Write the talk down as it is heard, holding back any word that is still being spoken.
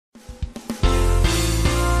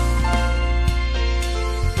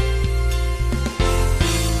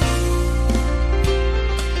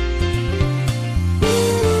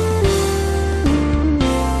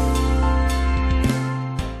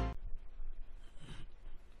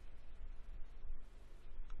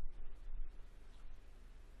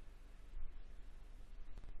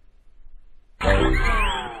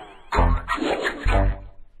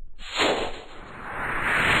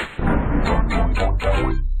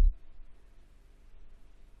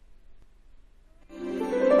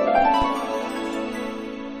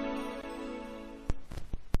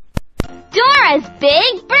Dora's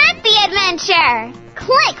Big Birthday Adventure!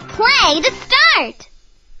 Click play to start!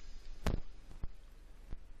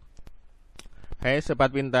 Hai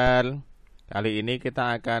sobat pintar, kali ini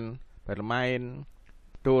kita akan bermain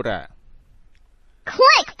Dora.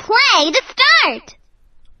 Click play to start!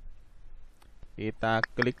 Kita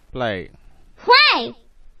klik play. Play!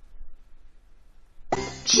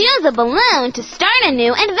 Choose a balloon to start a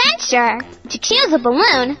new adventure. To choose a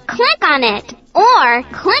balloon, click on it. Or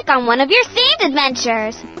click on one of your saved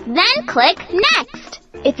adventures. Then click Next.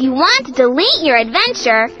 If you want to delete your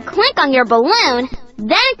adventure, click on your balloon,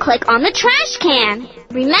 then click on the trash can.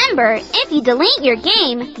 Remember, if you delete your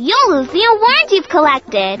game, you'll lose the awards you've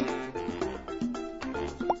collected.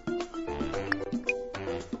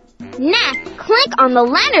 Next, click on the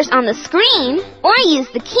letters on the screen, or use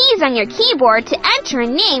the keys on your keyboard to enter a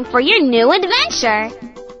name for your new adventure.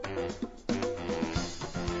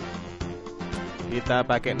 Kita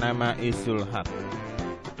pakai nama Azul.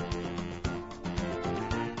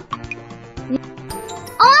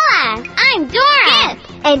 Hola, I'm Dora.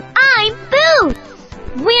 And I'm Boo.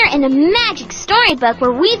 We're in a magic storybook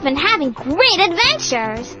where we've been having great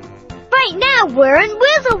adventures. Right now we're in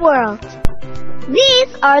Whizzle World.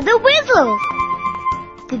 These are the Whizzles.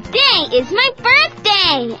 Today is my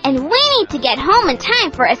birthday, and we need to get home in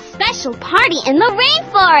time for a special party in the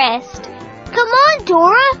rainforest. Come on,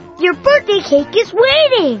 Dora. Your birthday cake is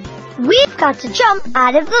waiting. We've got to jump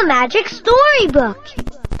out of the Magic Storybook.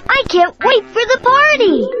 I can't wait for the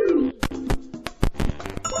party.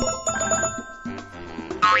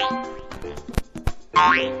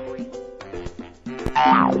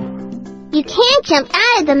 You can't jump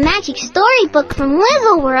out of the Magic Storybook from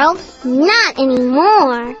Whizzle World. Not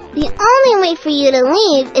anymore. The only way for you to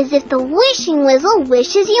leave is if the Wishing Whizzle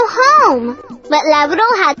wishes you home. But La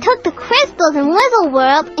Bruja took the crystals in Whizzle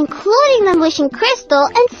World, including the Wishing Crystal,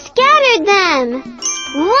 and scattered them.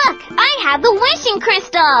 Look, I have the Wishing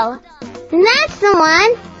Crystal. That's the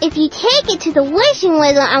one. If you take it to the Wishing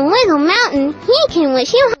Whizzle on Whizzle Mountain, he can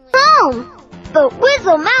wish you home. But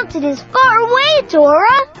Whizzle Mountain is far away,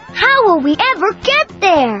 Dora. How will we ever get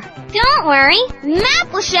there? Don't worry,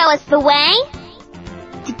 Map will show us the way.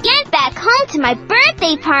 To get back home to my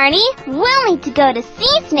birthday party, we'll need to go to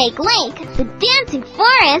Sea Snake Lake, the Dancing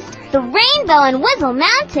Forest, the Rainbow and Whizzle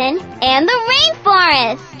Mountain, and the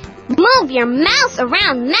Rainforest. Move your mouse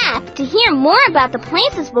around Map to hear more about the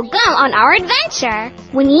places we'll go on our adventure.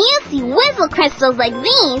 When you see Whizzle crystals like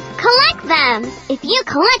these, collect them. If you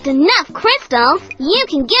collect enough crystals, you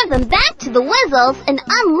can give them back to the Whizzles and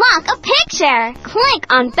unlock a picture. Click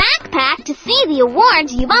on Backpack to see the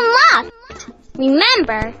awards you've unlocked.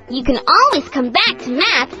 Remember, you can always come back to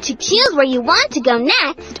Map to choose where you want to go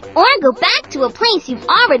next, or go back to a place you've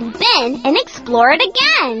already been and explore it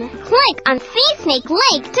again. Click on Sea Snake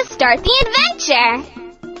Lake to start the adventure.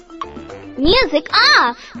 Music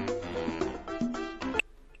off.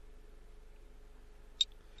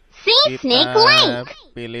 Sea Snake Lake.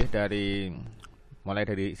 Pilih mulai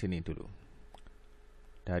dari sini dulu.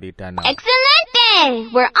 Dari danau. Excelente!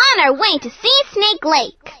 We're on our way to Sea Snake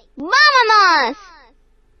Lake. Vámonos!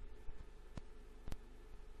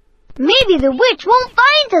 Maybe the witch won't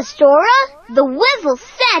find us, Dora. The Whizzle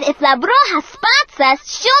said if La Bruja spots us,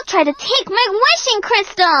 she'll try to take my wishing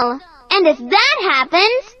crystal. And if that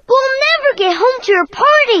happens, we'll never get home to your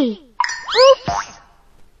party. Oops.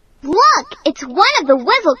 Look, it's one of the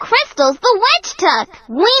Whizzle crystals the witch took.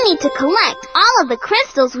 We need to collect all of the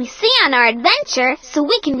crystals we see on our adventure so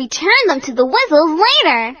we can return them to the Whizzles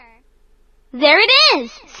later. There it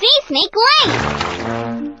is! Sea Snake Lake!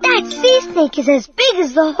 That sea snake is as big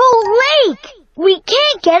as the whole lake! We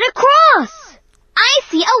can't get across! I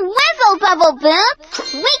see a Whizzle bubble,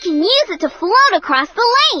 Boots! We can use it to float across the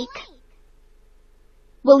lake!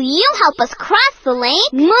 Will you help us cross the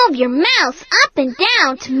lake? Move your mouse up and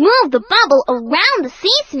down to move the bubble around the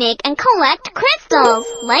sea snake and collect crystals,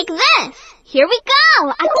 like this! Here we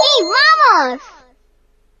go! Aquí vamos!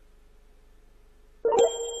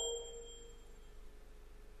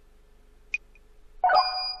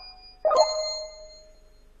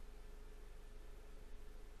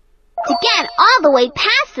 To get all the way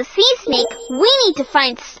past the sea snake, we need to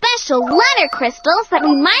find special letter crystals that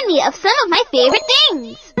remind me of some of my favorite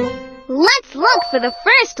things. Let's look for the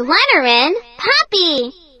first letter in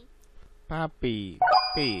Papi. Papi,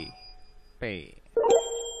 P.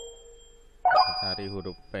 Cari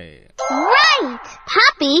huruf P. Right! Right!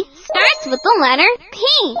 Papi starts with the letter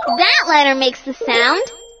P. That letter makes the sound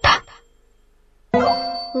P.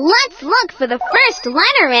 Let's look for the first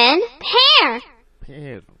letter in pear.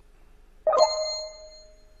 Pear.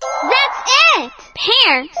 That's it!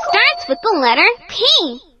 Pear starts with the letter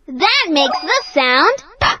P. That makes the sound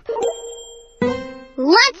P.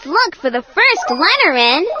 Let's look for the first letter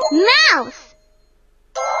in mouse.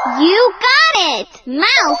 You got it!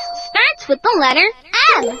 Mouse starts with the letter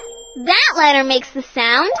M. That letter makes the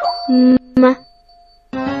sound M.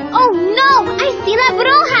 Oh no! I see La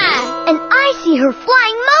Bruja! And I see her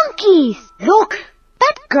flying monkeys! Look!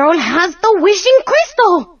 That girl has the wishing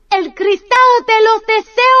crystal! El cristal de los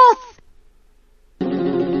deseos!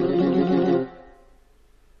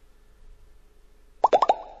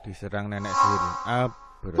 Diserang nenek sihir.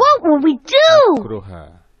 What will we do?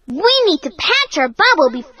 Bruja. We need to patch our bubble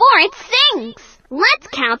before it sinks. Let's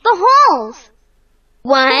count the holes.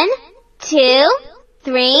 1, 2,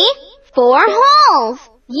 3, 4 holes.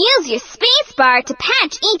 Use your space bar to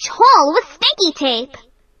patch each hole with sticky tape.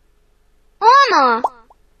 1,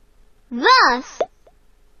 2,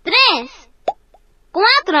 3,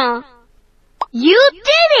 4. You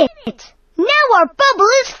did it! Now our bubble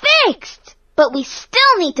is fixed! But we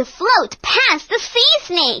still need to float past the sea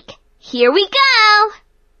snake. Here we go.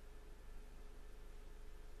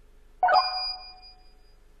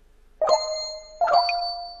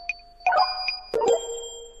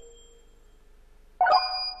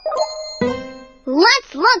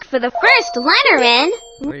 Let's look for the first letter in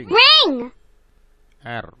ring.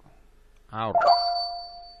 R. R.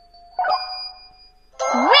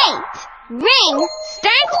 Wait! Ring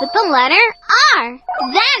starts with the letter R.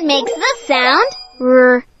 That makes the sound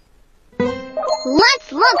R.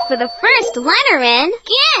 Let's look for the first letter in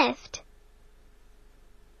gift.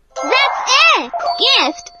 That's it!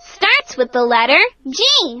 Gift starts with the letter G.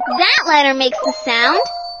 That letter makes the sound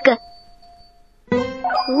G.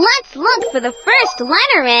 Let's look for the first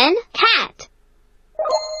letter in cat.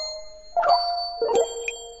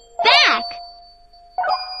 Back.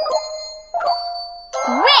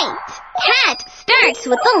 Wait! Cat starts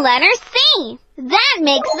with the letter C. That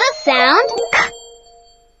makes the sound K.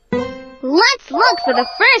 Let's look for the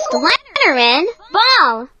first letter in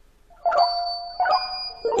ball.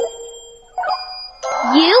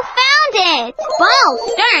 You found it! Ball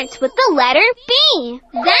starts with the letter B.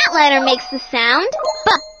 That letter makes the sound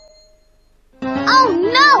B. Oh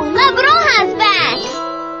no! La Bruja's back!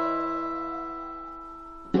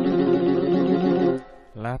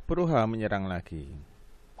 La Bruja menyerang lagi.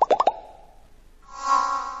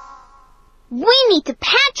 We need to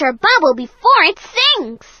patch our bubble before it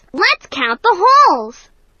sinks. Let's count the holes.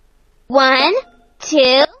 1,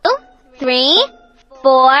 2, 3,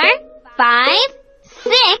 4, 5,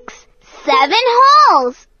 6, 7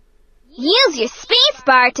 holes. Use your space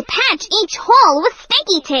bar to patch each hole with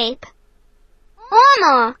sticky tape.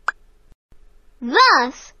 1,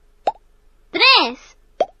 2, 3,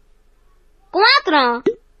 4,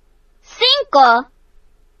 5,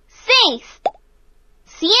 6,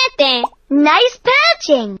 7. Nice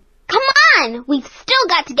patching! Come on! We've still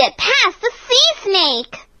got to get past the sea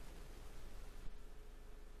snake!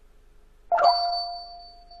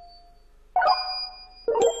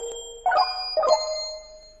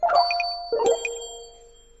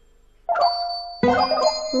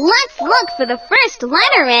 Let's look for the first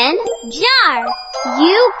letter in jar.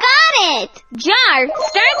 You got it! Jar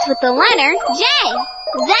starts with the letter J.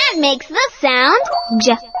 That makes the sound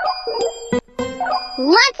J.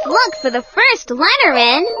 Let's look for the first letter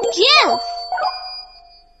in juice.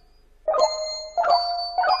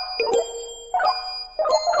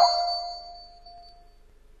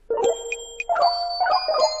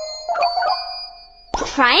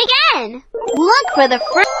 Try again. Look for the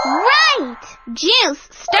first... Right! Juice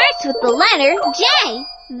starts with the letter J.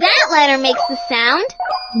 That letter makes the sound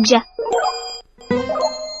J.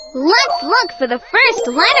 Let's look for the first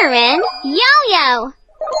letter in yo-yo.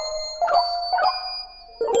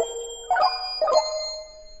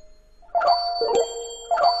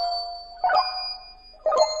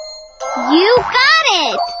 You got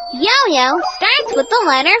it! Yo-yo starts with the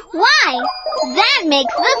letter Y. That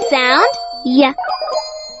makes the sound Y.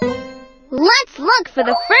 Let's look for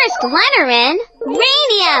the first letter in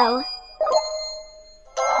radio.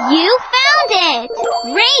 You found it!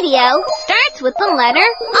 Radio starts with the letter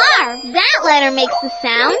R. That letter makes the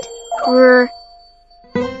sound R.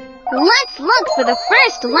 Let's look for the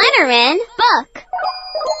first letter in book.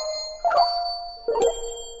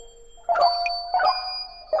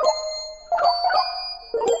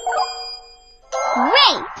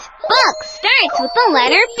 Wait! Book starts with the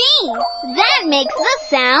letter B. That makes the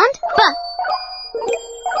sound B.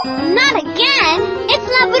 Not again! It's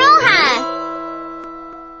La Bruja!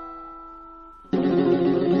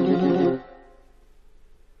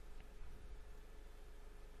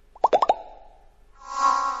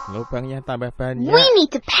 Lubangnya tambah banyak. We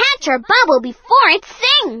need to patch our bubble before it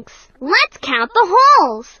sinks. Let's count the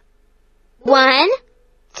holes. 1,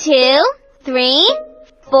 2, 3,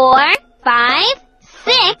 4, 5,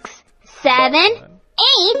 6, 7,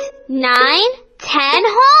 8, 9, 10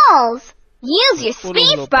 holes. Use your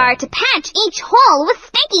space bar to patch each hole with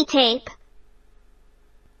sticky tape.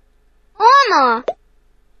 1,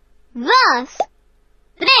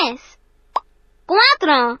 2, 3, 4,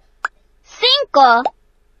 5,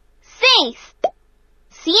 6,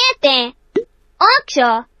 7,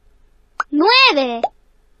 8,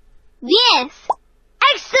 9, 10.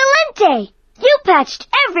 Excelente! You patched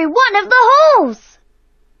every one of the holes!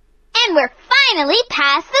 And we're finally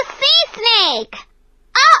past the sea snake!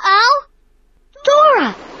 Uh-oh!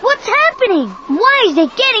 Dora, what's happening? Why is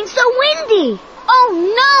it getting so windy? Oh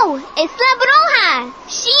no! It's La Bruja!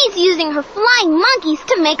 She's using her flying monkeys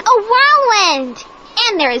to make a whirlwind!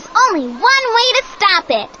 And there is only one way to stop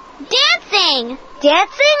it! Dancing!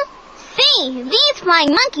 Dancing? See, these flying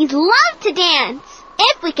monkeys love to dance!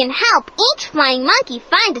 If we can help each flying monkey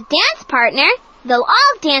find a dance partner, they'll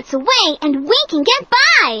all dance away and we can get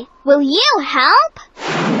by! Will you help?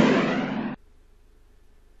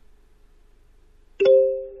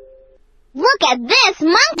 Look at this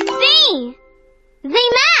monkey! See! They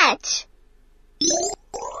match!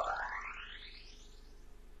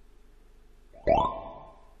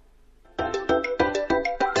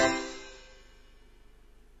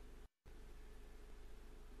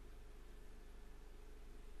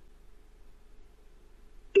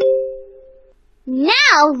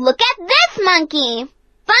 Now look at this monkey!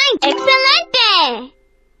 Find Excelente!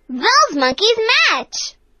 Those monkeys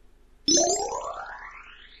match!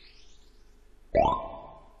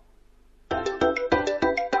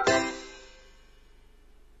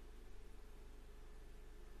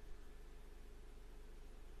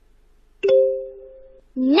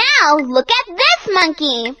 Now look at this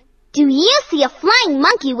monkey! Do you see a flying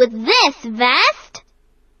monkey with this vest?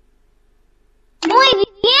 Muy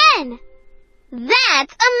bien!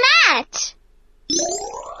 That's a match!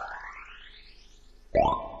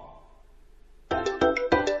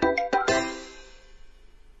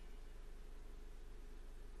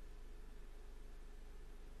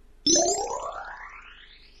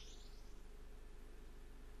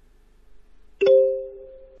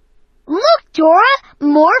 Look, Dora!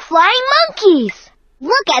 More flying monkeys!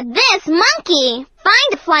 Look at this monkey!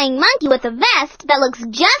 Find a flying monkey with a vest that looks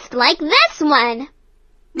just like this one!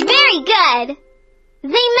 Very good!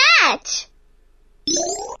 They match!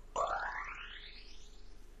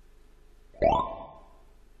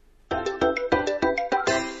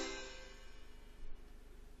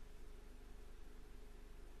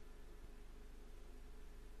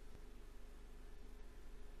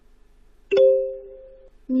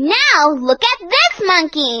 Now look at this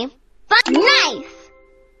monkey! Nice!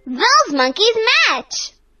 Those monkeys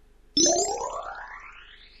match!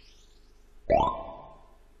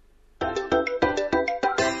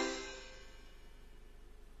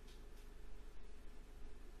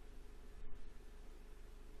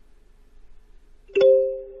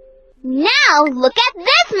 Now look at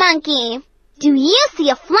this monkey! Do you see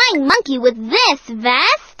a flying monkey with this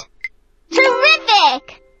vest?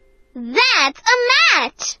 Terrific! That's a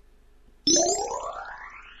match!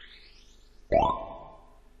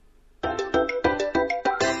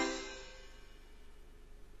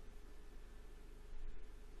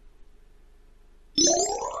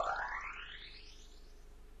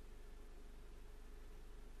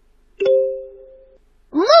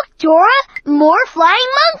 Look, Dora! More flying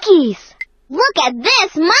monkeys! Look at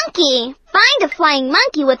this monkey! Find a flying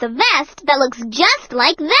monkey with a vest that looks just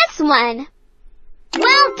like this one!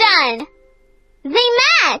 Well done! They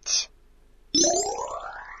match!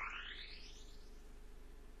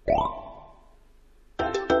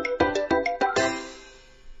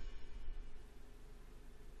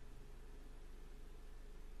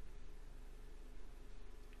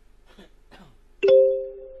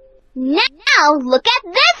 Now look at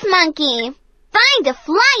this monkey! Find a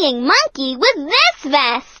flying monkey with this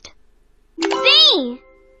vest! See!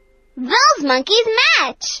 Those monkeys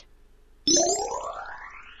match!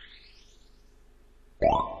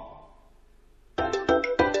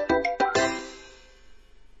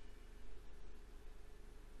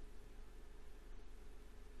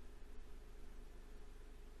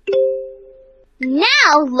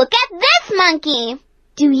 Now look at this monkey!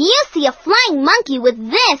 Do you see a flying monkey with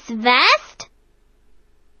this vest?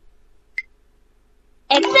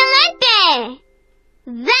 Excelente!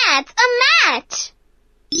 That's a match!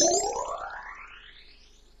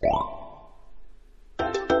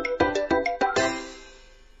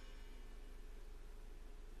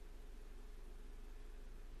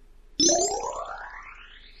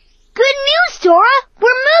 Good news, Dora! We're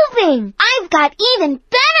moving! I've got even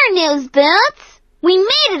better news, Boots! We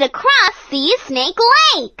made it across Sea Snake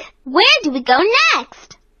Lake! Where do we go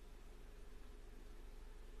next?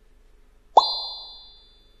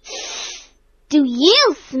 Do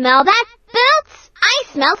you smell that, Boots? I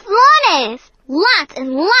smell flores! Lots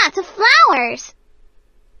and lots of flowers!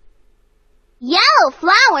 Yellow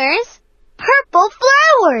flowers! Purple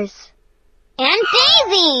flowers! And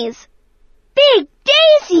daisies! Big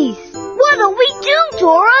daisies! What'll we do,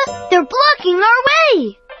 Dora? They're blocking our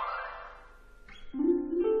way!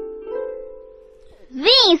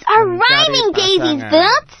 These are rhyming daisies,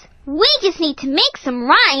 Boots! We just need to make some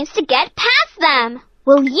rhymes to get past them.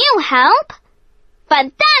 Will you help?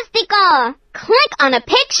 Fantastico! Click on a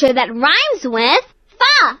picture that rhymes with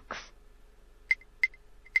fox,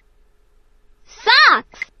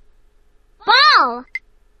 socks, ball,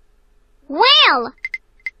 whale.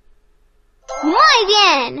 Muy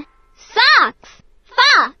bien! Socks,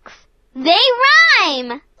 fox, they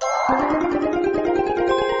rhyme!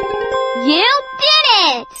 You did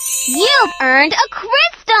it! You've earned a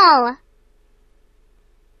crystal!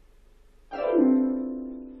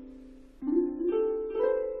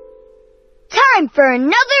 Time for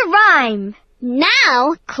another rhyme!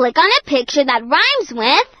 Now, click on a picture that rhymes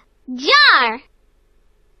with jar,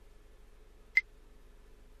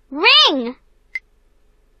 ring,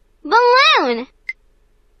 balloon,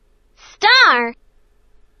 star,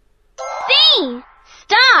 sea,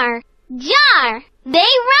 star, jar.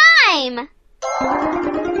 They rhyme!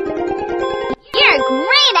 You're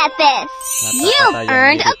great at this! You've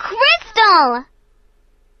earned a crystal!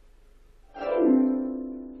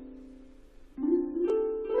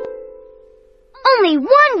 Only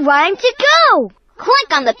one rhyme to go!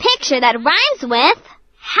 Click on the picture that rhymes with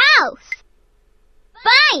house,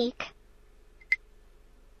 bike,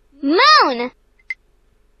 moon,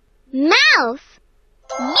 mouse.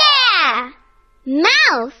 Yeah!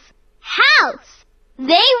 Mouse, house.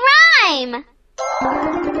 They rhyme!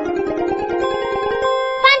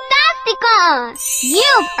 Fantastico!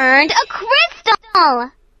 You've earned a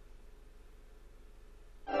crystal!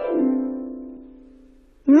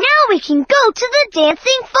 Now we can go to the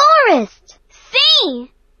dancing forest!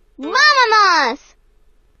 See! Vámonos!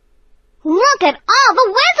 Look at all the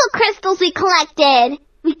Whizzle crystals we collected!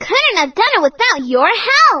 We couldn't have done it without your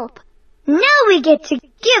help! Now we get to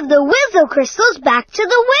give the Whizzle crystals back to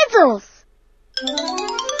the Whizzles!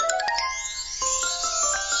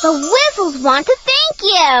 The Whizzles want to thank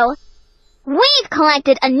you! We've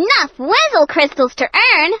collected enough Whizzle crystals to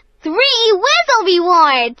earn 3 Whizzle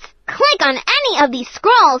rewards! Click on any of these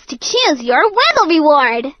scrolls to choose your Whizzle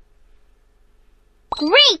reward!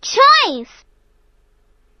 Great choice!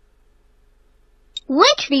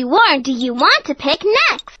 Which reward do you want to pick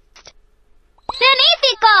next?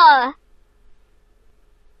 Magnifico!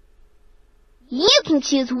 You can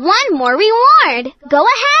choose one more reward. Go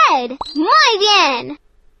ahead. Muy bien.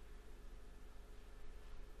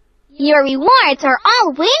 Your rewards are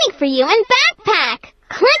all waiting for you in Backpack.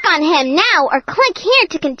 Click on him now or click here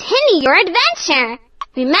to continue your adventure.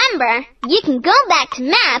 Remember, you can go back to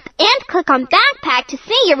Map and click on Backpack to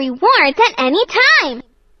see your rewards at any time.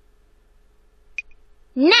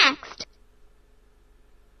 Next,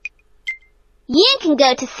 you can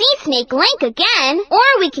go to Sea Snake Lake again,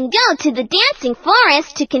 or we can go to the Dancing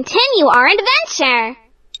Forest to continue our adventure.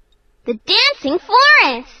 The Dancing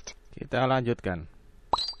Forest. Kita lanjutkan.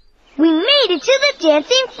 We made it to the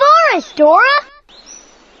Dancing Forest, Dora!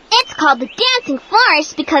 It's called the Dancing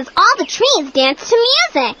Forest because all the trees dance to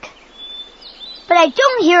music. But I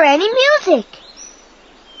don't hear any music.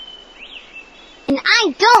 And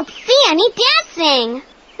I don't see any dancing.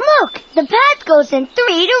 Look, the path goes in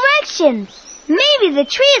 3 directions. Maybe the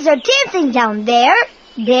trees are dancing down there,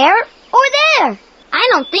 there, or there. I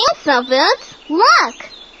don't think so, Boots. Look.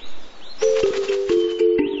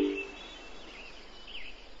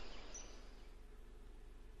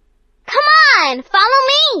 Come on, follow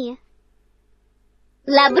me.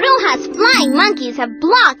 La Bruja's flying monkeys have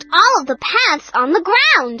blocked all of the paths on the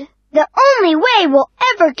ground. The only way we'll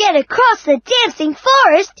ever get across the dancing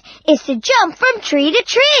forest is to jump from tree to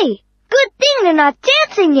tree. Good thing they're not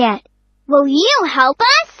dancing yet. Will you help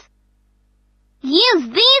us? Use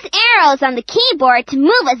these arrows on the keyboard to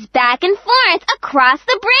move us back and forth across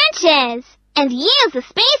the branches. And use the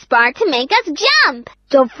space bar to make us jump.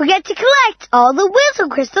 Don't forget to collect all the Whizzle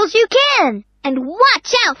crystals you can. And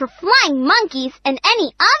watch out for flying monkeys and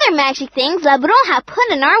any other magic things La Bruja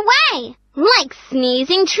put in our way, like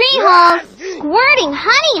sneezing tree holes, squirting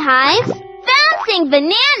honey hives, bouncing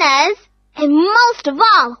bananas, and most of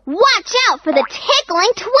all, watch out for the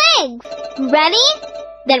tickling twigs. Ready?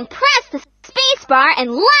 Then press the space bar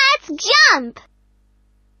and let's jump.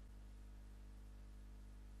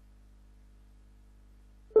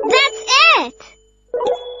 That's it!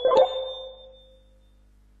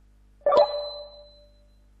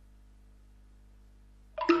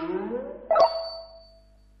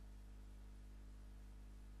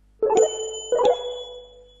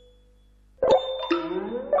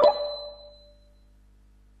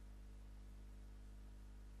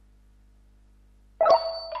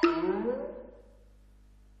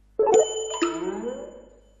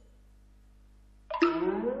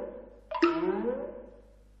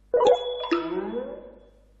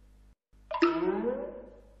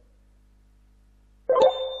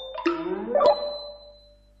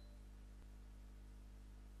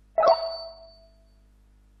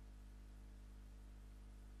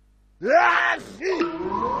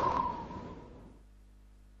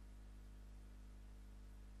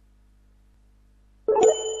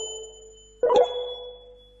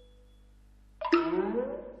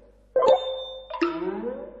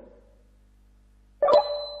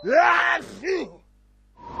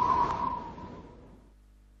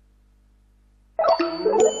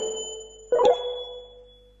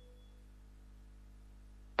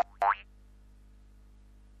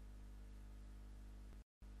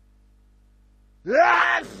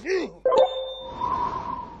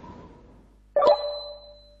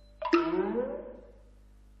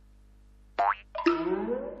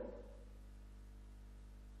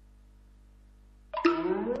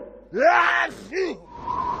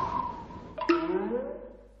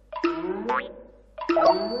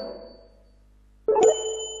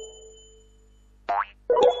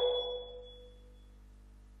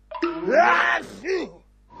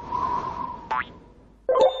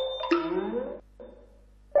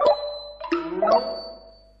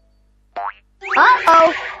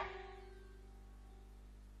 Uh-oh!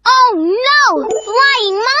 Oh no!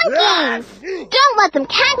 Flying monkeys! Don't let them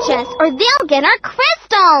catch us or they'll get our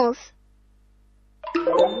crystals!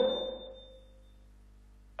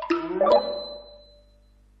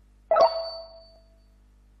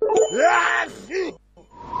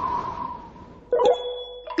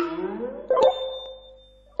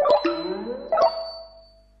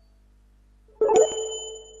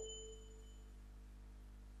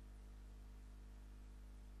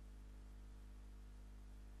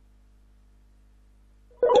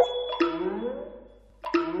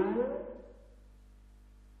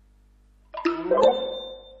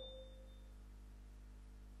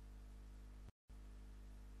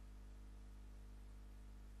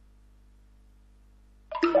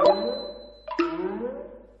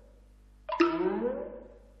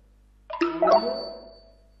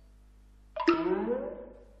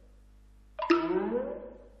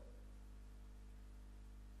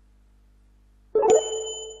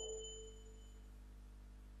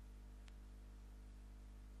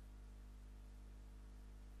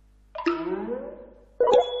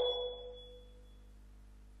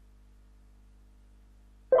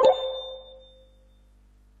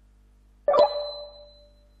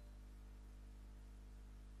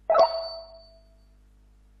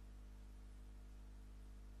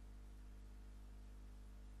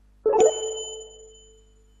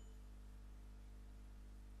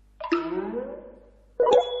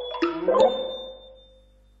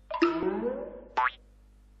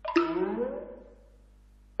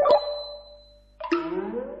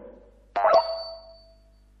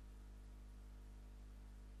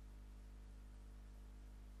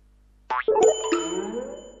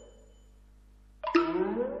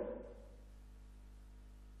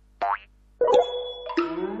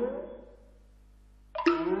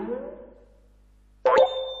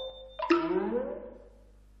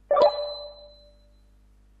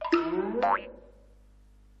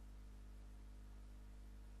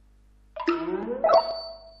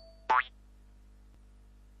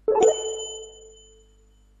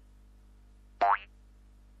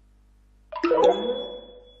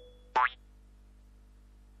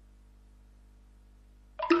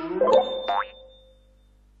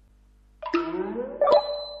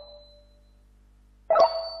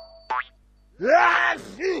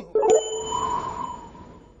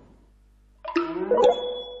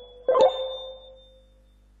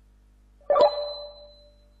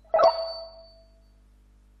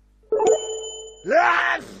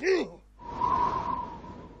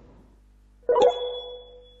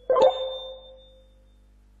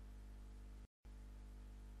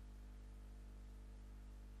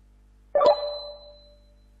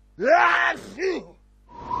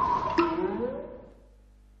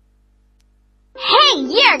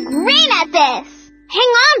 We're great at this! Hang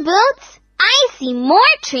on, Boots! I see more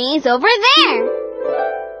trees over there!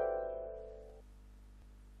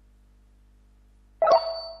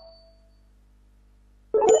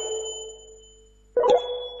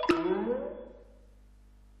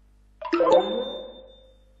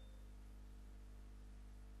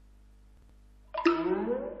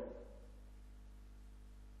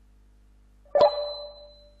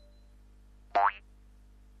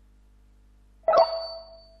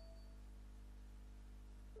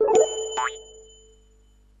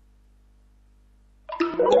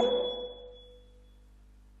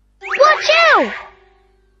 Watch out!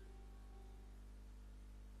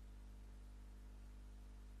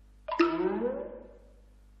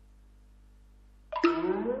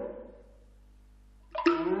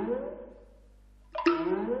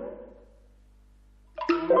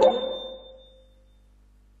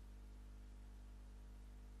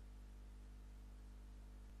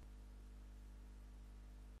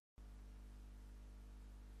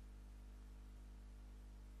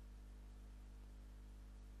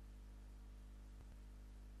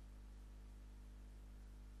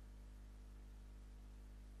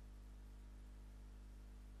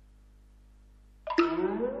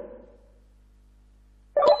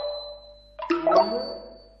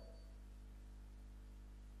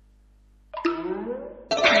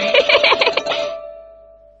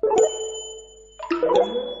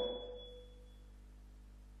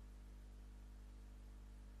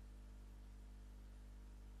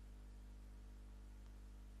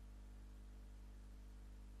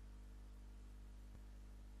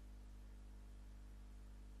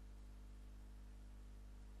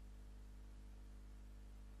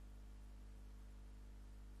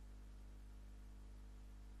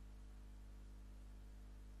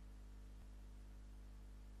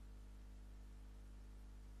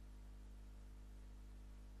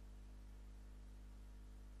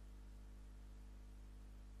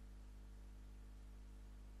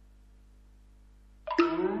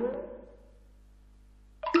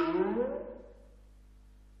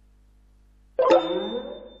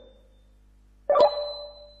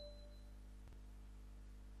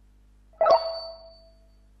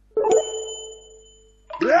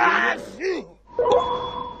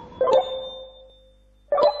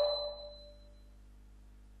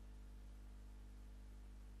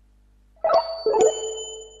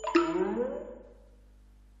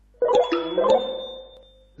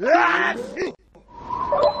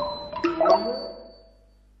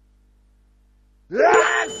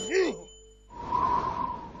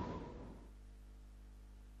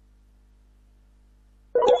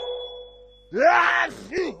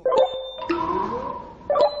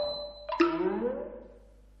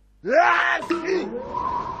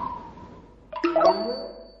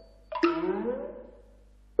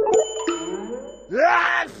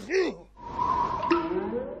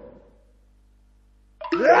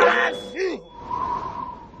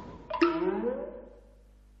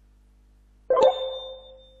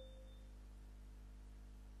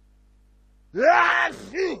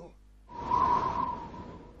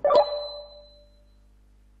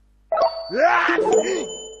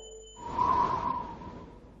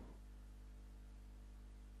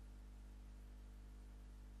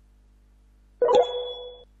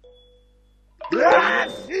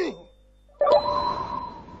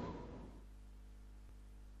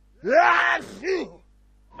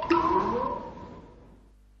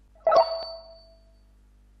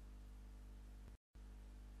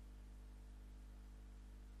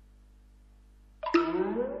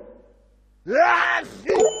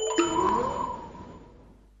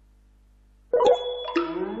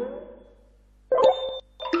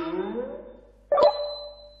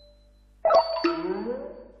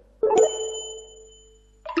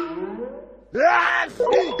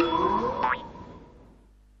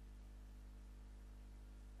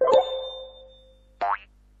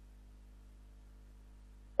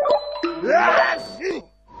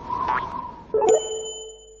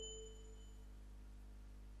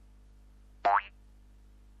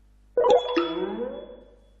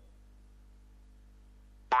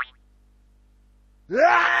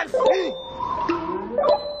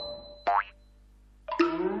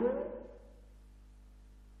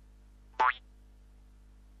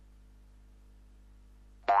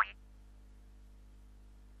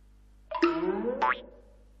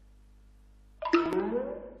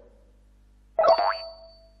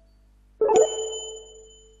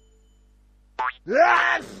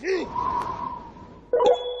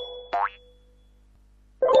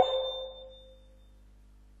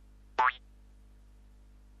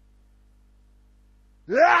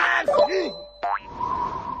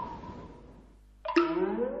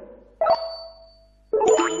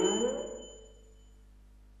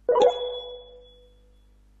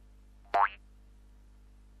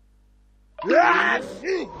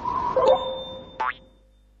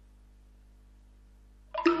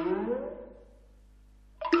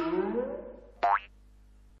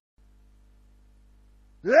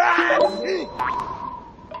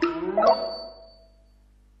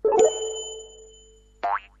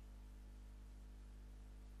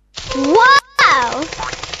 Wow!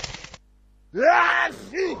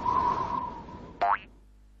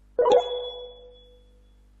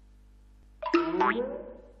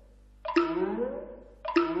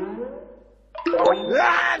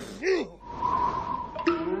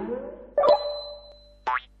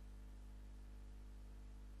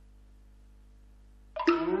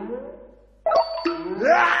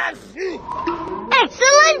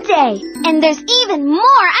 Excelente! And there's even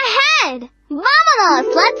more ahead!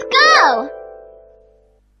 Vámonos, let's go!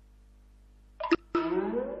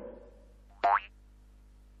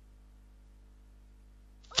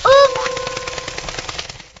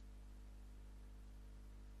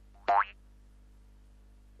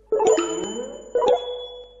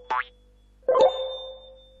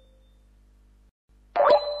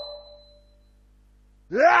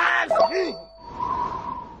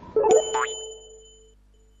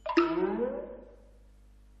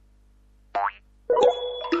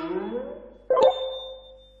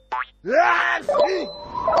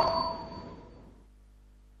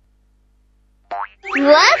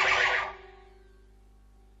 What?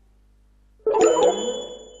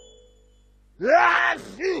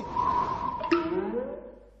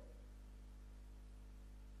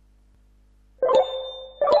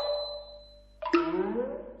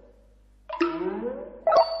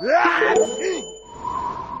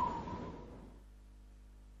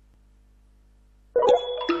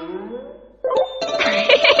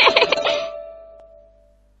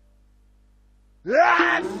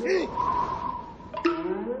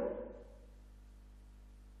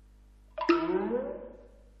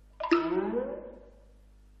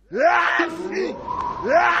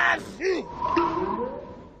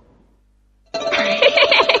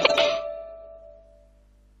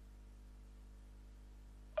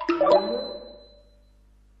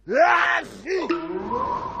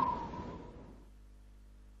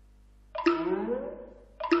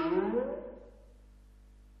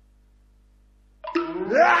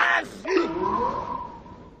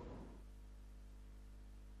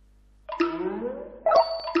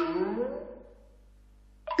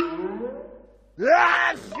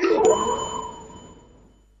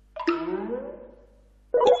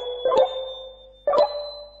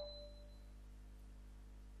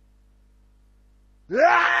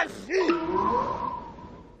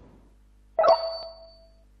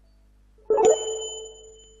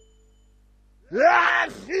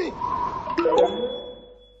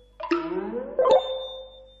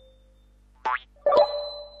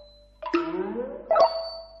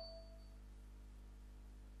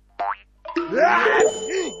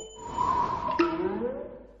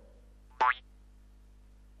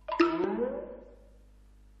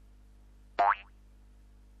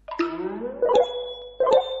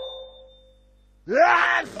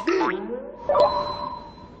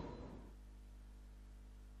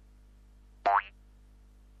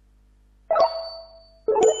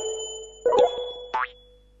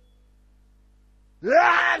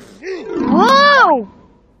 Whoa!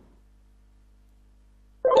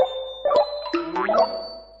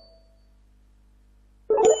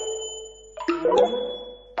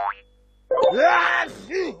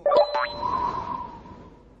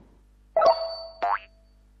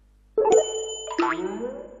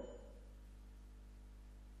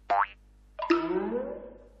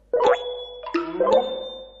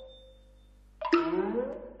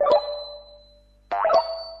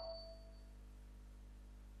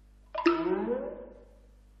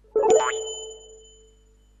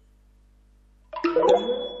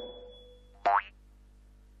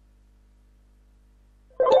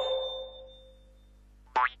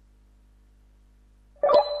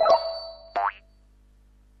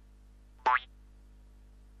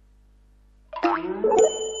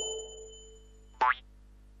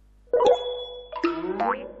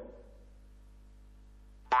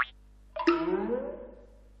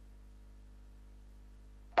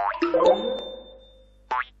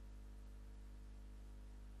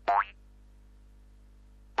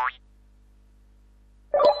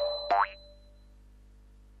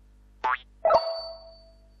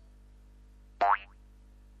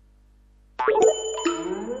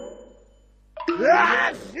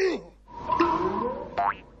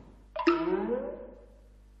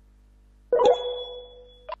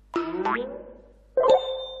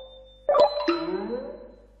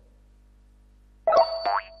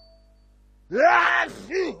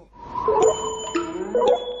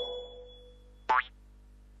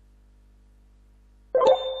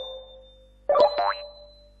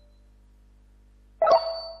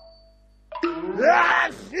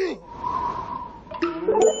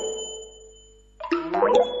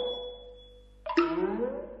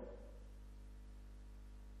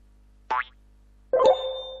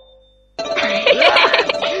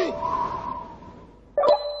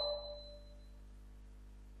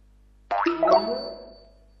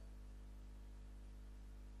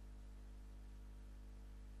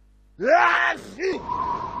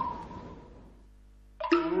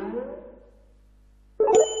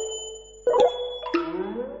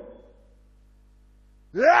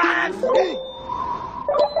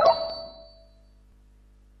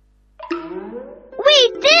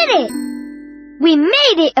 We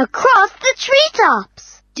made it across the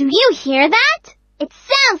treetops! Do you hear that? It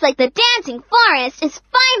sounds like the dancing forest is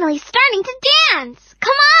finally starting to dance!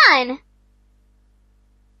 Come on!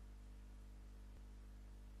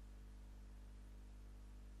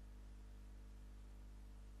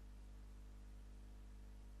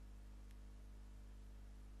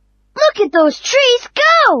 Look at those trees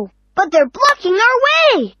go! But they're blocking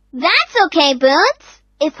our way! That's okay, Boots.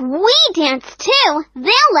 If we dance too,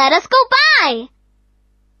 they'll let us go by.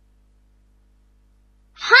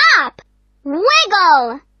 Hop,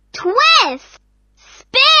 wiggle, twist,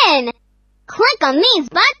 spin. Click on these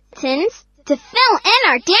buttons to fill in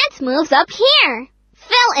our dance moves up here.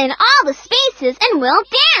 Fill in all the spaces and we'll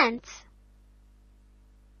dance.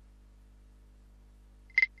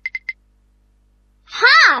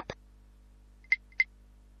 Hop.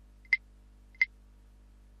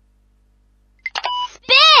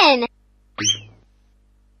 Spin.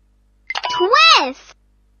 Twist.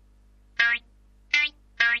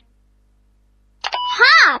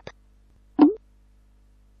 Hop.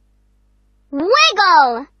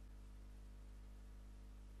 Wiggle.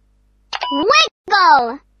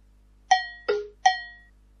 Wiggle.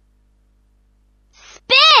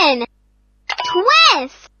 Spin.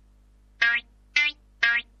 Twist.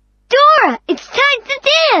 Dora, it's time to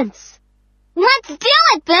dance. Let's do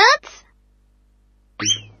it, Boots.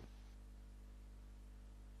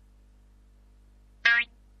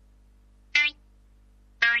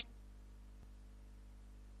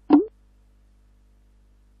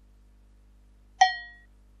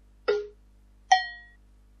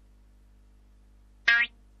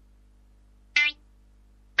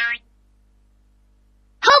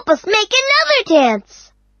 Help us make another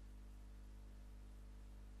dance.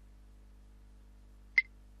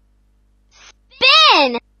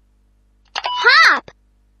 Spin. Hop.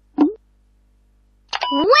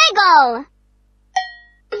 Wiggle.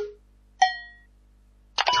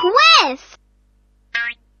 Twist.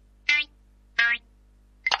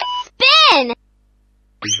 Spin.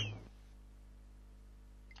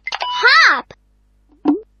 Hop.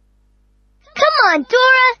 Come on,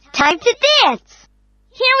 Dora. Time to dance.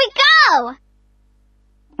 Here we go.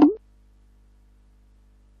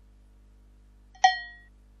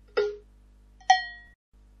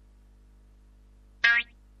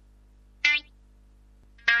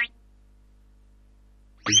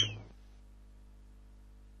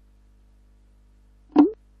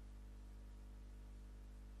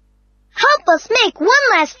 Help us make one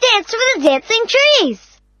last dance for the dancing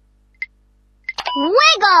trees.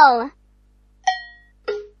 Wiggle.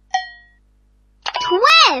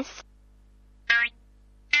 Twist.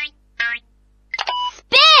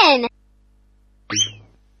 Spin.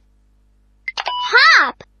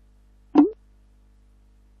 Hop.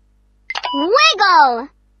 Wiggle.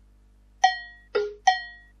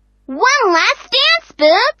 One last dance,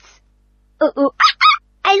 Boots.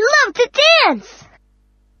 I love to dance.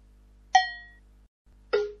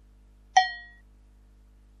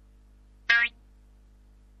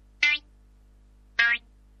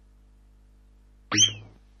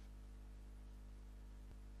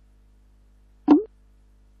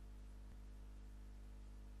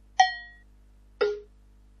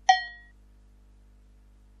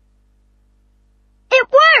 It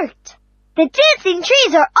worked! The dancing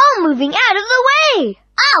trees are all moving out of the way!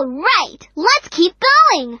 All right, let's keep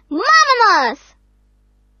going. Mamamos!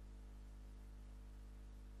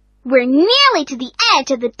 We're nearly to the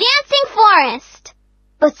edge of the dancing forest.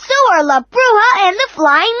 But so are La Bruja and the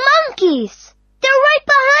flying monkeys. They're right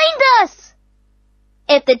behind us.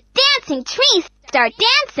 If the dancing trees start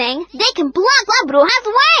dancing, they can block La Bruja's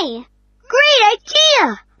way. Great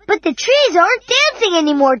idea! But the trees aren't dancing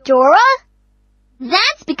anymore, Dora.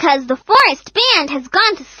 That's because the forest band has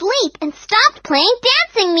gone to sleep and stopped playing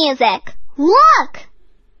dancing music. Look!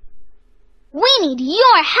 We need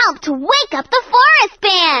your help to wake up the forest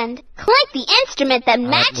band. Click the instrument that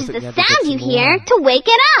matches the sound you hear to wake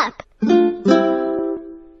it up.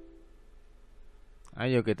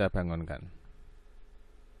 Ayo kita bangunkan.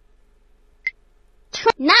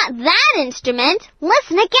 Not that instrument.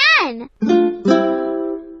 Listen again.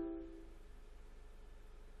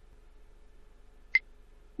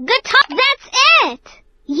 Guitar. That's it.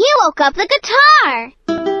 You woke up the guitar.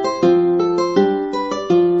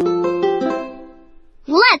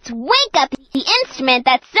 Let's wake up the instrument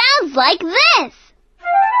that sounds like this.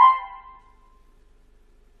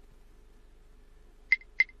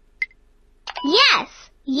 Yes,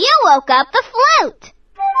 you woke up the flute.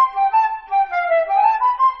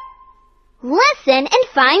 Listen and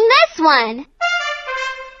find this one.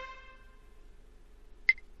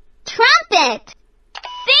 Trumpet.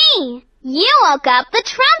 See, you woke up the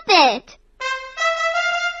trumpet.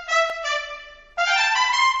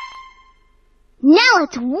 Now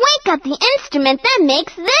let's wake up the instrument that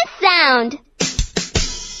makes this sound.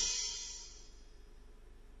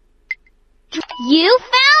 You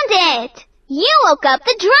found it. You woke up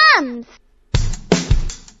the drums.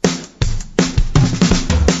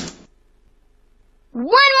 One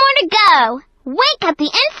more to go. Wake up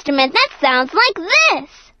the instrument that sounds like this.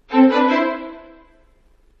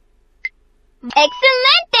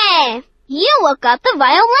 Excelente! You woke up the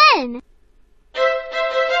violin.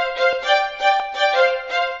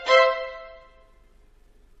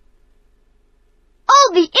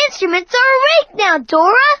 All the instruments are awake now,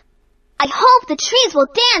 Dora. I hope the trees will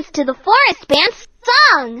dance to the forest band's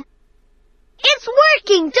song. It's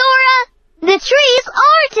working, Dora. The trees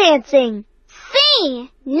are dancing.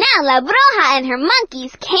 See, now La Bruja and her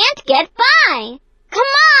monkeys can't get by.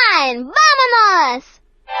 Come on, vámonos!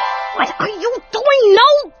 What are you doing?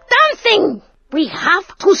 No dancing! We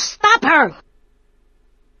have to stop her.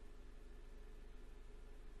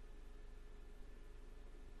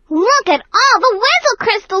 Look at all the Whizzle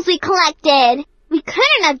crystals we collected. We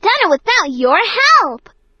couldn't have done it without your help.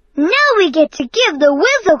 Now we get to give the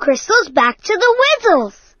Whizzle crystals back to the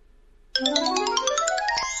Whizzles.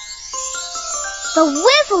 The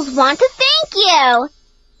Whizzles want to thank you.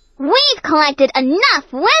 We've collected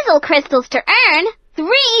enough Whizzle crystals to earn 3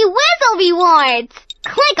 Whizzle rewards.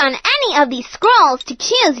 Click on any of these scrolls to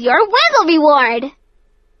choose your Whizzle reward.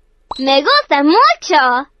 Me gusta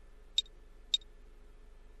mucho.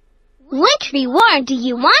 Which reward do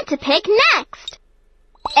you want to pick next?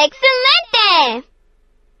 Excelente!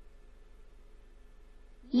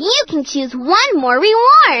 You can choose one more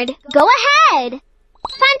reward. Go ahead.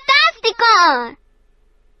 Fantástico!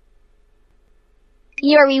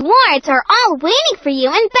 Your rewards are all waiting for you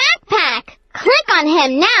in Backpack. Click on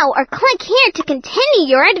him now or click here to continue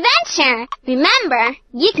your adventure. Remember,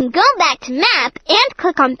 you can go back to Map and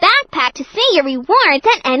click on Backpack to see your rewards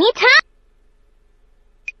at any time.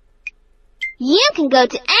 You can go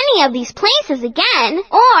to any of these places again,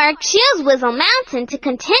 or choose Whizzle Mountain to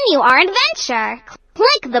continue our adventure.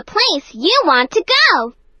 Click the place you want to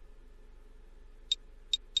go.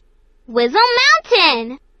 Whizzle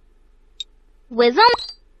Mountain.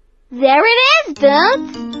 There it is,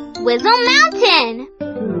 Boots. Whizzle Mountain.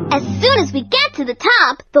 As soon as we get to the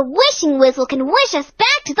top, the wishing Whizzle can wish us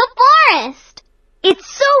back to the forest. It's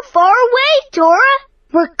so far away, Dora.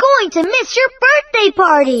 We're going to miss your birthday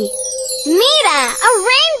party. Mira, a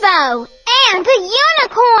rainbow and a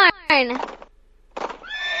unicorn.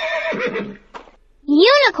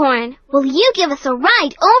 Unicorn, will you give us a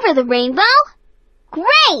ride over the rainbow?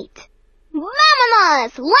 Great!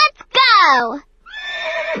 Vámonos! Let's go!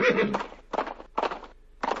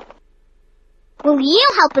 Will you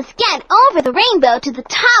help us get over the rainbow to the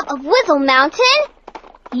top of Whizzle Mountain?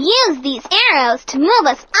 Use these arrows to move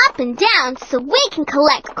us up and down so we can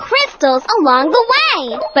collect crystals along the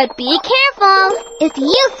way. But be careful! If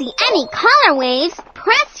you see any color waves,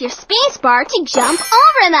 press your spacebar to jump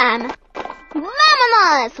over them.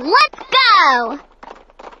 Vámonos! Let's go!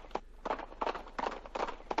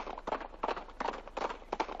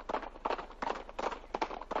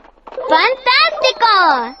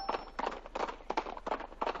 ¡Fantástico!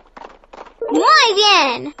 ¡Muy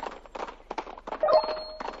bien!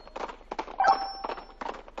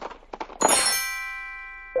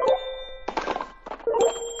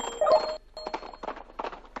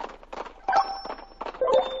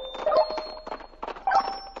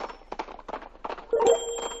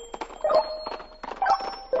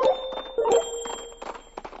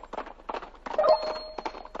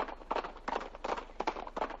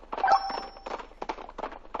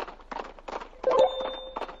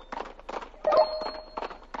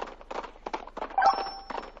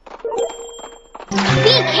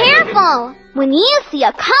 Be careful! When you see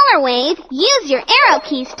a color wave, use your arrow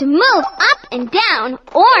keys to move up and down,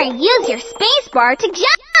 or use your space bar to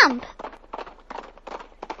jump.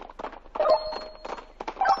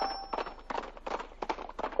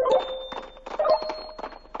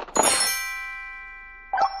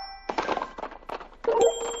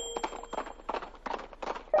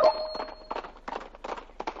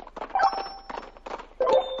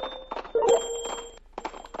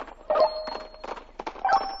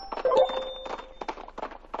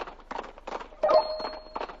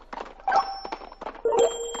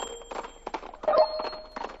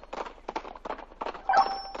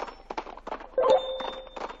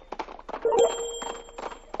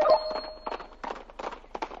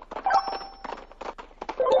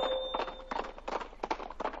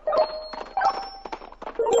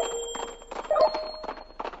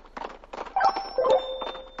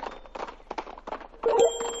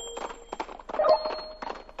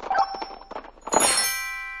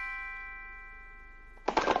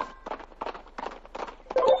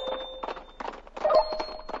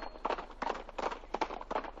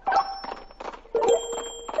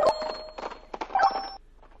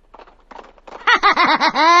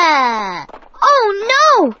 Oh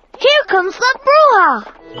no! Here comes La Bruja!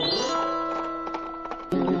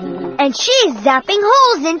 And she's zapping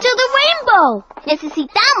holes into the rainbow!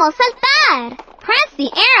 Necesitamos saltar. Press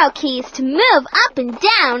the arrow keys to move up and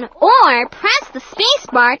down, or press the space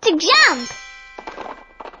bar to jump.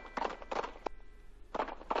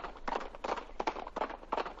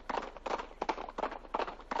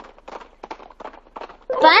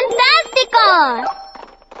 ¡Fantástico!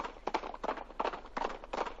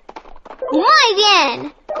 ¡Muy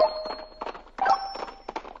bien!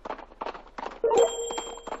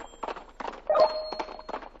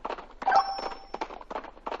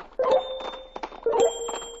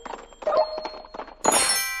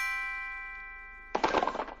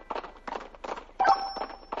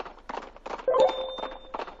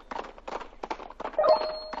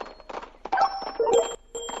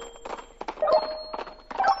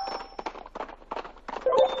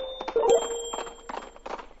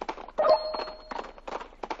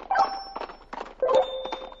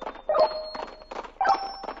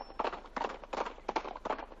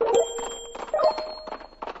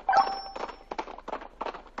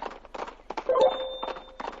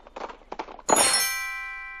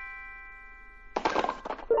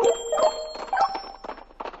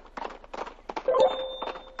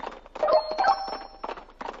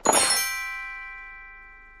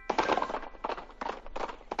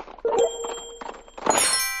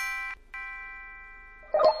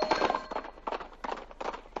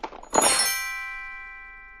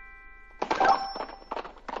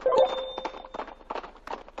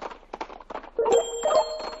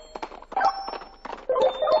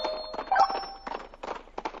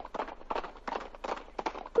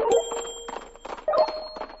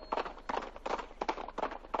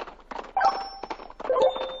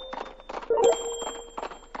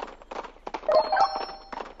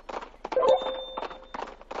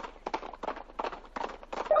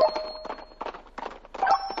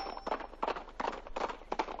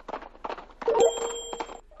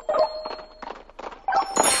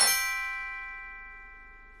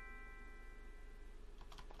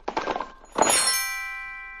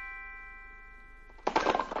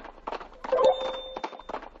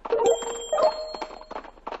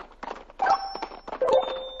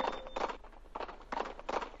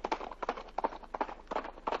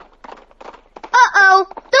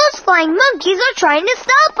 flying monkeys are trying to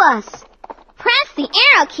stop us. Press the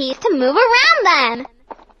arrow keys to move around them.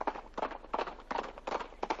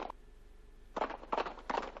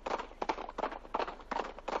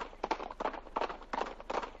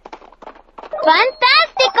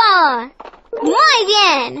 ¡Fantástico! ¡Muy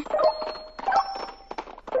bien!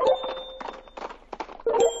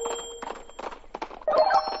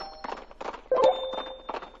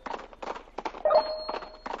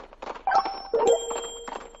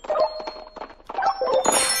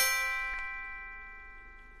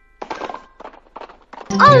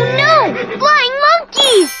 Oh no! Flying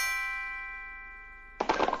monkeys!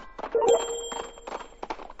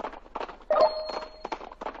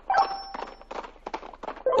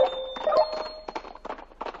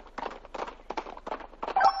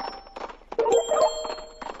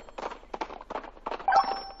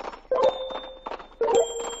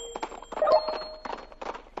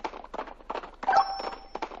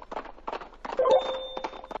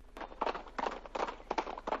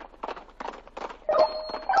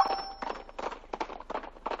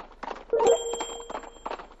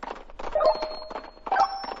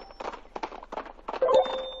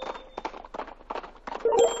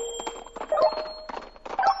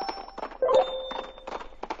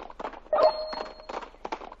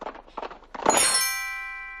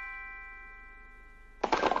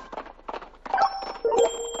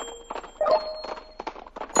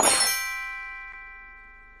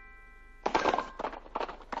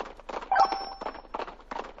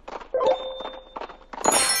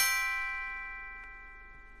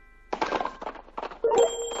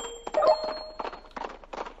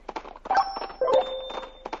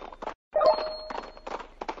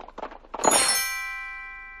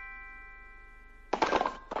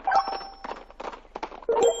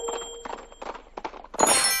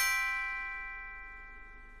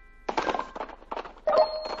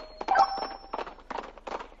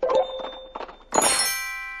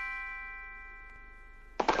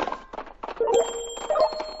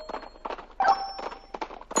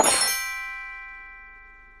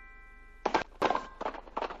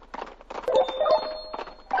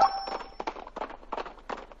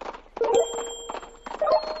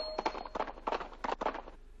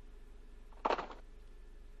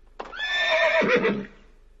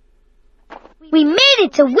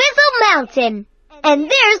 to Whistle Mountain. And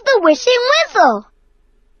there's the Wishing Whistle.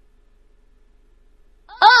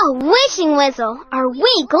 Oh, Wishing Whistle, are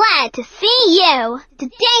we glad to see you.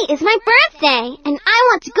 Today is my birthday, and I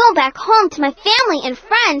want to go back home to my family and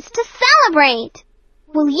friends to celebrate.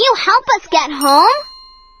 Will you help us get home?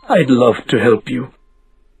 I'd love to help you.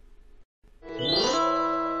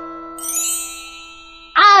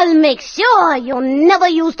 I'll make sure you'll never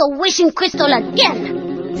use the wishing crystal again.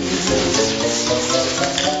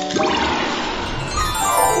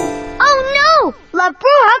 Oh no! La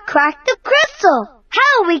Bruja cracked the crystal.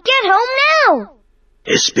 How'll we get home now?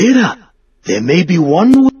 Espera. There may be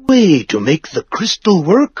one way to make the crystal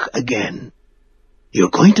work again. You're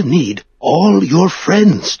going to need all your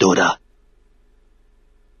friends, Dora.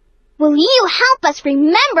 Will you help us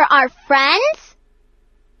remember our friends?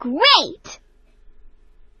 Great!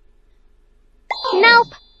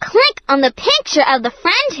 Nope. Click on the picture of the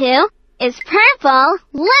friend who is purple,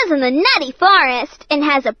 lives in the nutty forest, and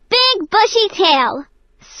has a big bushy tail.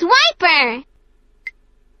 Swiper!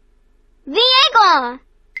 Diego!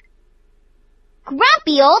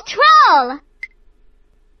 Grumpy old troll!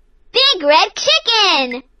 Big red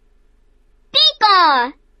chicken!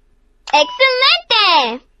 Tico!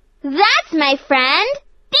 Excelente! That's my friend,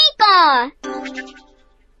 Tico!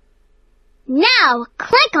 Now,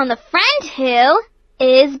 click on the friend who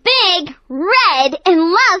is big, red,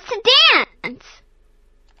 and loves to dance.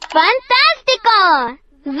 Fantastico!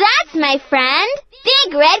 That's my friend,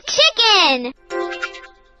 Big Red Chicken!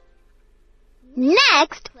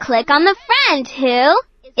 Next, click on the friend who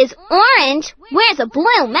is orange, wears a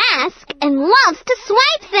blue mask, and loves to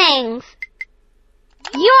swipe things.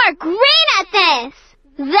 You're great at this!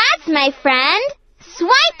 That's my friend,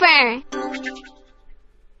 Swiper!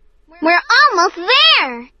 We're almost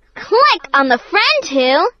there! Click on the friend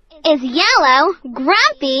who is yellow,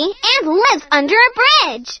 grumpy, and lives under a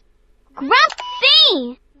bridge.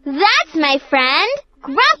 Grumpy! That's my friend,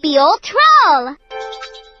 Grumpy Old Troll!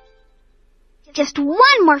 Just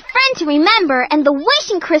one more friend to remember and the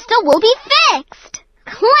wishing crystal will be fixed.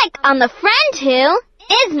 Click on the friend who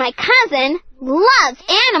is my cousin, loves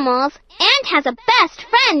animals, and has a best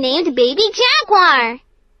friend named Baby Jaguar.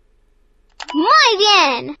 Muy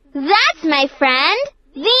bien! That's my friend,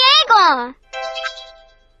 Diego!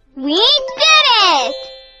 We did it!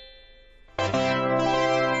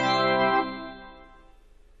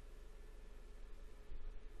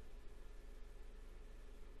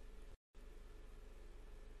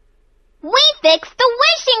 We fixed the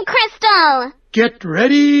wishing crystal! Get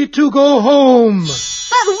ready to go home.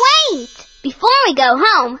 But wait! Before we go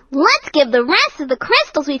home, let's give the rest of the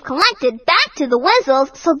crystals we've collected back to the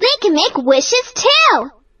Whistles so they can make wishes too!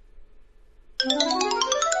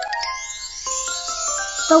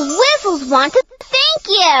 The Whistles want to thank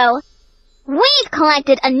you! We've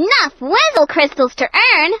collected enough Whistle crystals to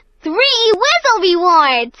earn 3 Whistle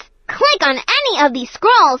rewards! Click on any of these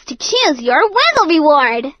scrolls to choose your Whistle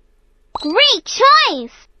reward! Great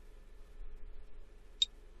choice!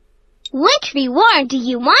 Which reward do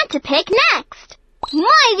you want to pick next?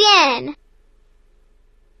 Muy bien!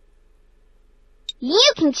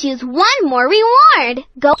 You can choose one more reward.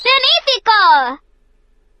 Go Magnifico!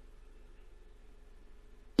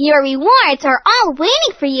 Your rewards are all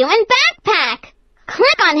waiting for you in Backpack.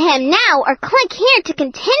 Click on him now or click here to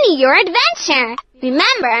continue your adventure.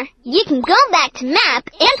 Remember, you can go back to Map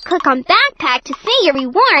and click on Backpack to see your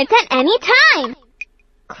rewards at any time.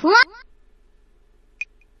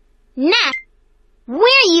 Next,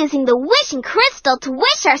 we're using the wishing crystal to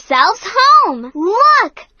wish ourselves home.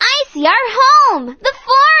 Look, I see our home, the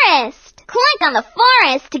forest. Click on the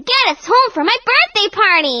forest to get us home for my birthday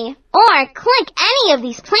party. Or click any of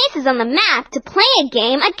these places on the map to play a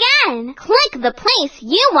game again. Click the place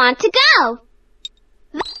you want to go.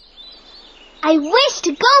 I wish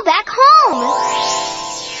to go back home.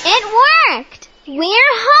 It worked.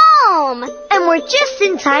 We're home. And we're just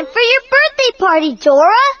in time for your birthday party,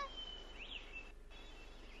 Dora.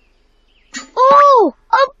 Oh,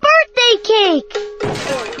 a birthday cake!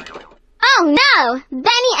 Oh no,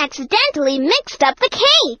 Benny accidentally mixed up the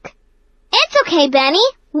cake. It's okay, Benny.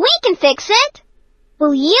 We can fix it.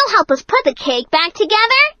 Will you help us put the cake back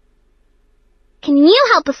together? Can you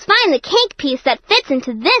help us find the cake piece that fits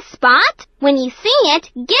into this spot? When you see it,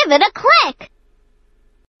 give it a click.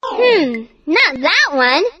 Not that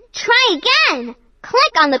one. Try again.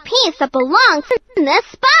 Click on the piece that belongs in this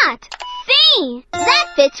spot. See?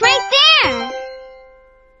 That fits right there.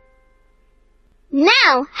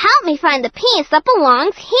 Now, help me find the piece that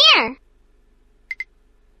belongs here.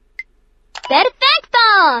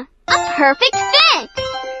 Perfecto! A perfect fit!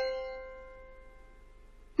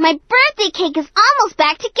 My birthday cake is almost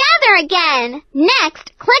back together again.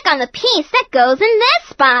 Next, click on the piece that goes in this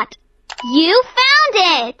spot. You found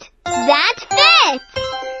it. That fits.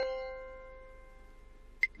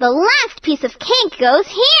 The last piece of cake goes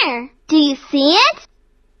here. Do you see it?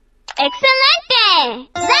 Excelente!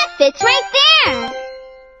 That fits right there.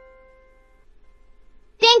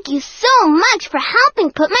 Thank you so much for helping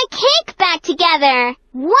put my cake back together.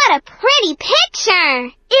 What a pretty picture.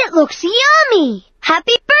 It looks yummy.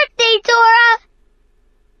 Happy birthday, Dora.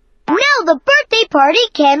 Now the birthday party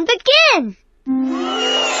can begin.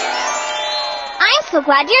 I'm so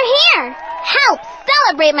glad you're here. Help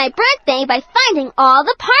celebrate my birthday by finding all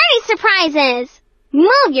the party surprises.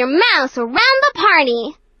 Move your mouse around the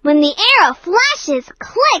party. When the arrow flashes,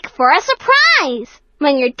 click for a surprise.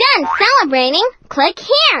 When you're done celebrating, click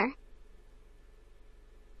here.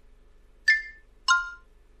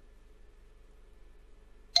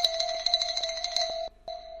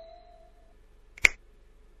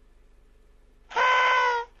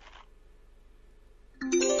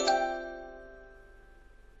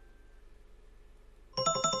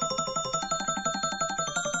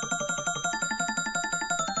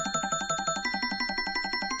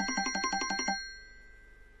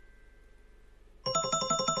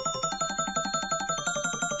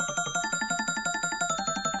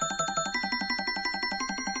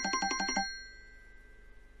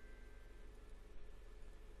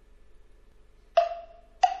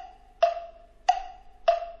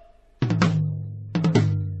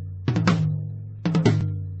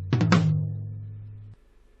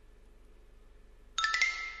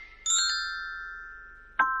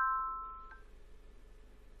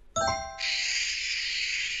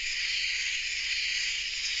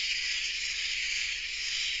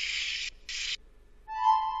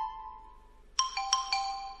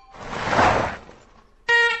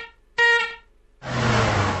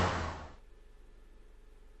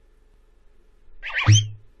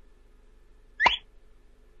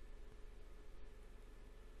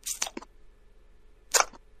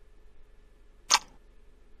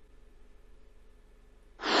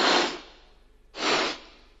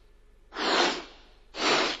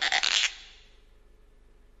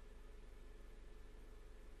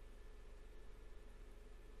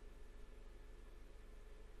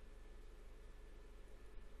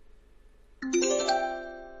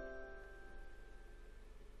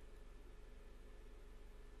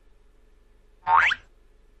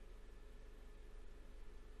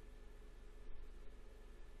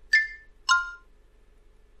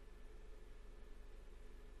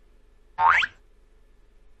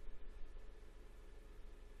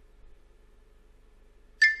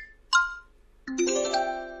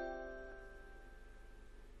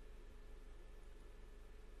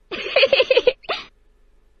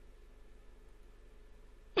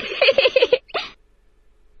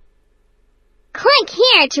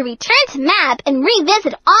 To return to map and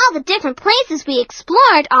revisit all the different places we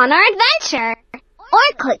explored on our adventure.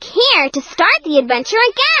 Or click here to start the adventure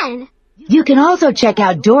again. You can also check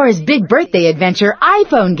out Dora's Big Birthday Adventure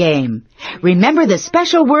iPhone game. Remember the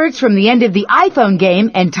special words from the end of the iPhone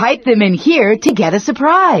game and type them in here to get a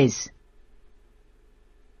surprise.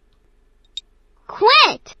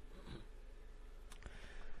 Quit!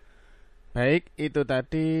 Baik, itu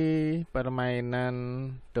tadi permainan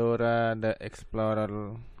Dora the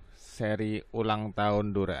Explorer seri ulang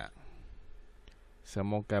tahun Dora.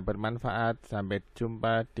 Semoga bermanfaat. Sampai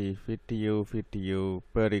jumpa di video-video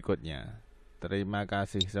berikutnya. Terima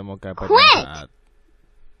kasih, semoga bermanfaat.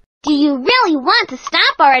 Do you really want to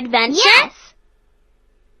stop our adventure? Yes.